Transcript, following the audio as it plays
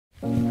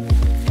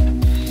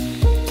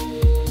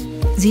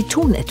Sie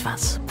tun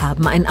etwas,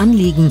 haben ein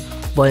Anliegen,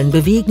 wollen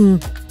bewegen,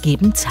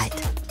 geben Zeit.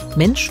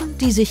 Menschen,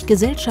 die sich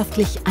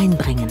gesellschaftlich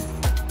einbringen.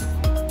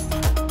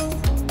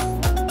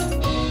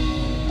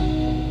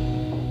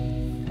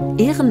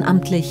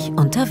 Ehrenamtlich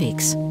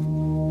unterwegs.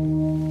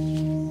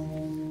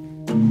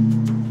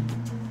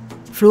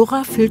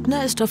 Flora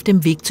Füldner ist auf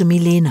dem Weg zu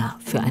Milena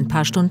für ein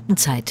paar Stunden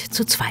Zeit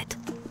zu zweit.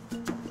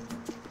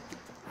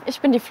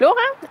 Ich bin die Flora.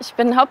 Ich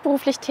bin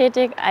hauptberuflich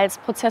tätig als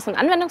Prozess- und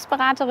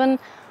Anwendungsberaterin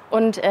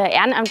und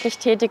ehrenamtlich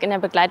tätig in der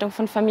Begleitung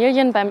von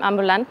Familien beim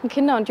ambulanten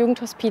Kinder- und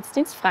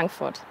Jugendhospizdienst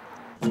Frankfurt.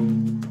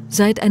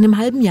 Seit einem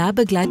halben Jahr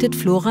begleitet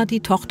Flora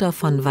die Tochter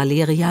von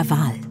Valeria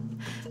Wahl.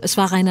 Es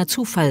war reiner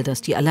Zufall, dass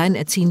die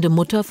alleinerziehende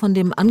Mutter von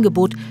dem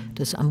Angebot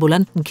des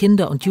ambulanten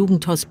Kinder- und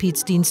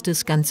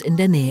Jugendhospizdienstes ganz in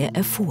der Nähe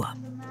erfuhr.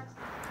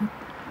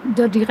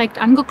 Da direkt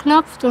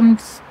angeklopft und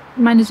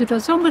meine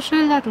Situation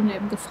geschildert und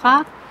eben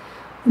gefragt.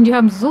 Und die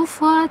haben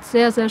sofort,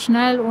 sehr, sehr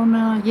schnell,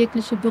 ohne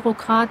jegliche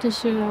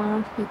bürokratische,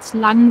 jetzt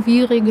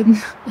langwierigen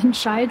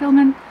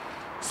Entscheidungen,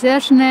 sehr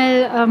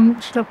schnell,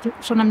 ich glaube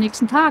schon am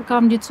nächsten Tag,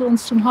 kamen die zu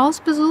uns zum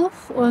Hausbesuch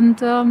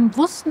und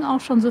wussten auch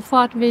schon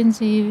sofort, wen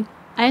sie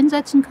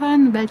einsetzen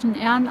können, welchen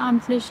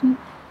Ehrenamtlichen.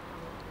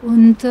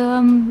 Und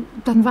dann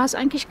war es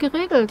eigentlich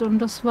geregelt und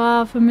das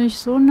war für mich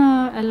so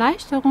eine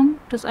Erleichterung,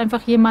 dass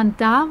einfach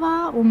jemand da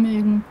war,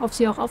 um auf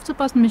sie auch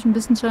aufzupassen, mich ein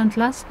bisschen zu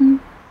entlasten.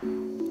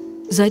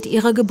 Seit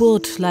ihrer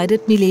Geburt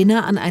leidet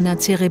Milena an einer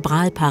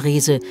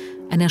Cerebralparese,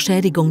 einer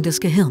Schädigung des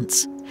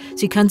Gehirns.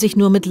 Sie kann sich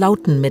nur mit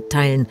Lauten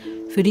mitteilen.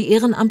 Für die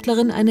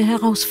Ehrenamtlerin eine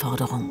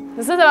Herausforderung.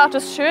 Das ist aber auch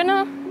das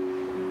Schöne,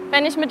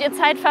 wenn ich mit ihr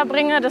Zeit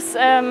verbringe. Das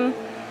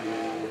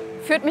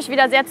führt mich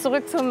wieder sehr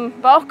zurück zum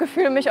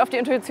Bauchgefühl, mich auf die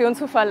Intuition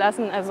zu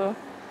verlassen. Also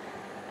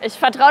ich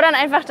vertraue dann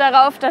einfach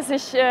darauf, dass sie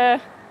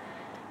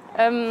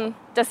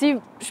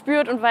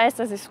spürt und weiß,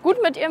 dass ich es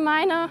gut mit ihr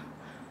meine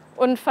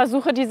und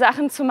versuche, die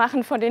Sachen zu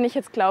machen, von denen ich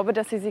jetzt glaube,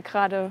 dass sie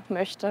gerade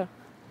möchte.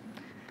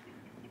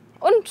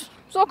 Und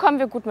so kommen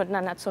wir gut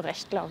miteinander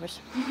zurecht, glaube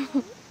ich.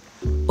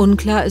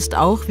 Unklar ist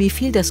auch, wie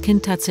viel das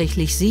Kind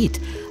tatsächlich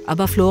sieht.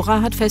 Aber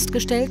Flora hat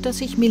festgestellt, dass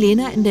sich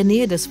Milena in der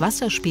Nähe des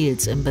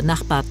Wasserspiels im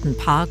benachbarten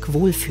Park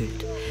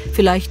wohlfühlt.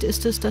 Vielleicht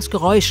ist es das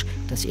Geräusch,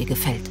 das ihr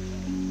gefällt.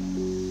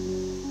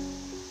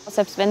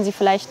 Selbst wenn sie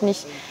vielleicht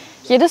nicht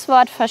jedes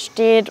Wort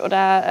versteht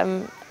oder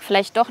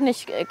vielleicht doch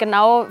nicht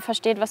genau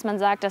versteht, was man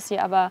sagt, dass sie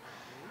aber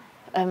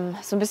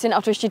so ein bisschen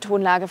auch durch die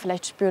Tonlage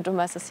vielleicht spürt, um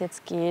was es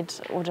jetzt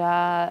geht.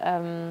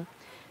 Oder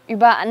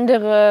über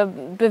andere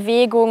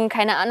Bewegungen,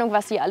 keine Ahnung,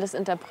 was sie alles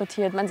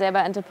interpretiert. Man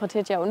selber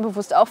interpretiert ja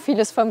unbewusst auch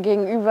vieles vom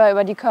Gegenüber,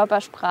 über die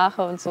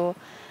Körpersprache und so.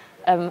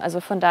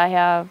 Also von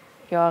daher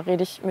ja,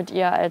 rede ich mit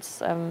ihr,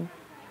 als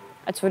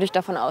würde ich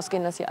davon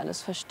ausgehen, dass sie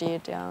alles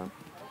versteht. Ja.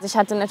 Ich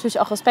hatte natürlich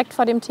auch Respekt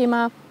vor dem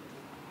Thema,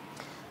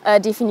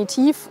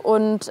 definitiv.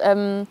 Und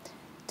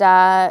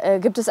da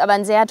gibt es aber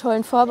einen sehr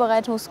tollen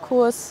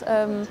Vorbereitungskurs,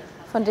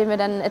 von dem mir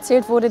dann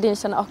erzählt wurde, den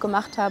ich dann auch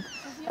gemacht habe.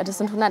 Das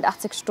sind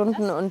 180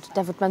 Stunden und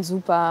da wird man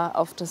super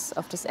auf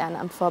das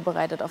Ehrenamt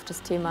vorbereitet, auf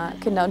das Thema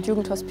Kinder- und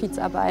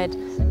Jugendhospizarbeit.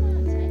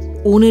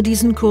 Ohne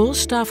diesen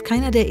Kurs darf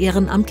keiner der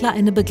Ehrenamtler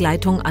eine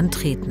Begleitung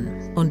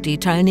antreten. Und die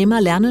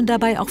Teilnehmer lernen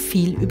dabei auch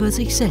viel über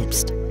sich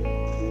selbst.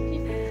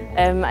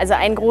 Also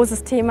ein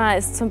großes Thema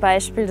ist zum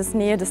Beispiel das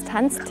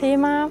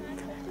Nähe-Distanz-Thema,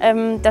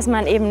 dass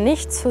man eben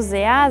nicht zu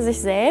sehr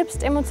sich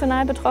selbst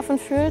emotional betroffen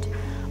fühlt.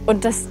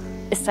 Und das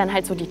ist dann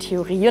halt so die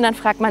Theorie. Und dann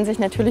fragt man sich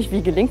natürlich,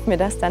 wie gelingt mir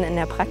das dann in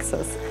der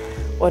Praxis?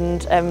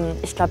 Und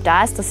ich glaube,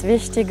 da ist das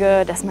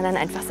Wichtige, dass man dann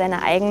einfach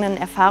seine eigenen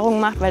Erfahrungen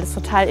macht, weil das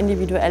total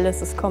individuell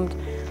ist. Es kommt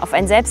auf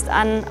einen selbst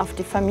an, auf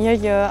die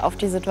Familie, auf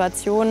die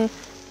Situation.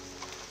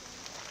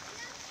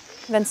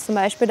 Wenn es zum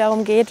Beispiel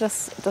darum geht,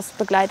 dass das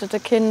begleitete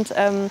Kind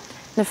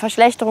eine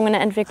Verschlechterung in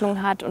der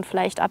Entwicklung hat und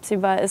vielleicht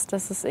absehbar ist,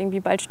 dass es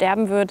irgendwie bald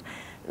sterben wird,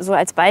 so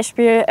als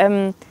Beispiel,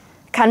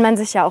 kann man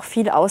sich ja auch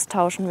viel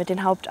austauschen mit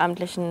den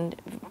Hauptamtlichen.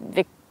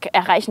 Wir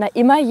erreichen da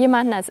immer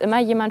jemanden, da ist immer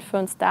jemand für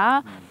uns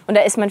da und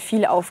da ist man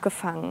viel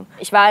aufgefangen.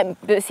 Ich war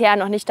bisher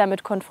noch nicht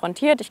damit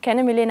konfrontiert. Ich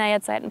kenne Milena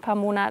jetzt seit ein paar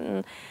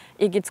Monaten.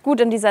 Ihr geht's gut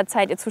in dieser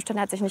Zeit, ihr Zustand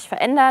hat sich nicht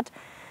verändert.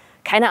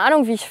 Keine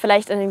Ahnung, wie ich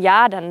vielleicht in einem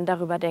Jahr dann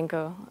darüber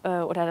denke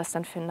oder das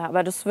dann finde.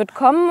 Aber das wird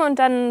kommen und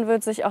dann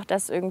wird sich auch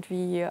das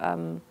irgendwie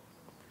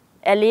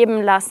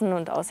erleben lassen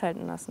und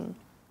aushalten lassen.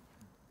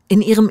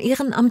 In ihrem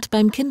Ehrenamt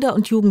beim Kinder-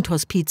 und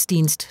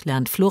Jugendhospizdienst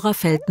lernt Flora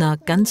Füldner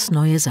ganz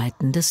neue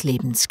Seiten des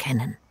Lebens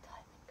kennen.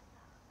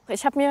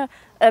 Ich habe mir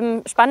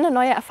spannende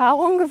neue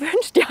Erfahrungen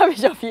gewünscht, die habe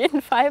ich auf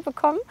jeden Fall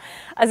bekommen.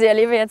 Also ich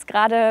erlebe jetzt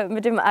gerade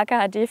mit dem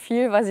AKHD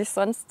viel, was ich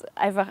sonst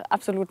einfach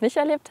absolut nicht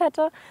erlebt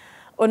hätte.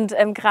 Und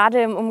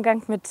gerade im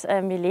Umgang mit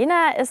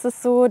Milena ist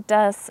es so,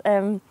 dass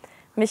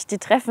mich die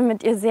Treffen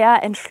mit ihr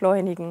sehr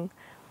entschleunigen.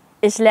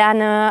 Ich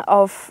lerne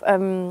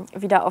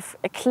wieder auf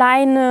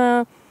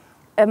kleine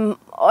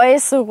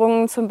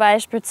Äußerungen zum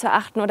Beispiel zu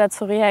achten oder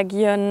zu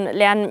reagieren,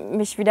 lerne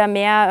mich wieder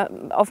mehr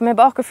auf mein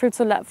Bauchgefühl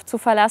zu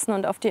verlassen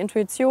und auf die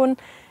Intuition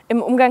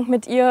im Umgang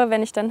mit ihr,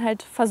 wenn ich dann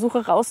halt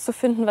versuche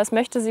rauszufinden, was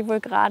möchte sie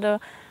wohl gerade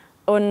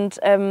und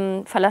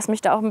verlasse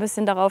mich da auch ein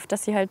bisschen darauf,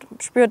 dass sie halt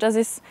spürt, dass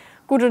ich es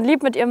gut und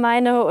lieb mit ihr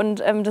meine. Und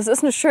das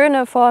ist eine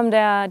schöne Form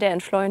der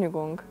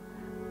Entschleunigung.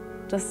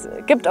 Das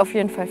gibt auf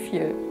jeden Fall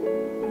viel.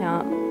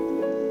 Ja.